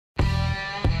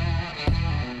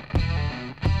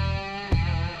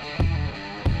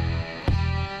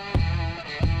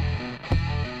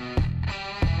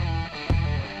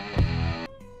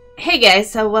Hey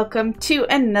guys, so welcome to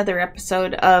another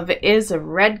episode of Is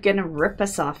Red Gonna Rip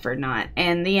Us Off or Not?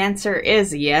 And the answer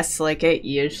is yes, like it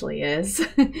usually is.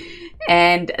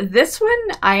 And this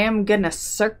one I am gonna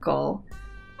circle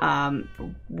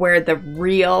where the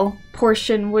real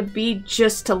portion would be,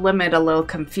 just to limit a little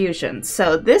confusion.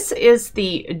 So this is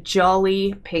the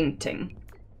Jolly painting.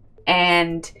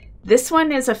 And this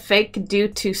one is a fake due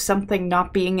to something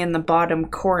not being in the bottom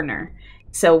corner.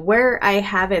 So where I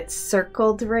have it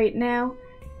circled right now,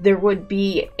 there would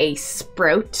be a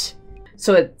sprout.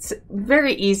 So it's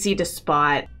very easy to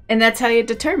spot. And that's how you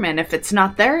determine if it's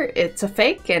not there, it's a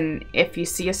fake. And if you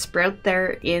see a sprout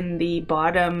there in the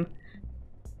bottom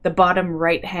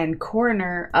right-hand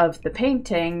corner of the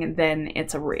painting, then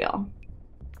it's a real.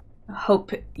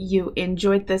 Hope you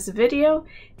enjoyed this video,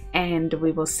 and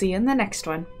we will see you in the next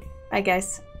one. Bye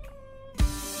guys.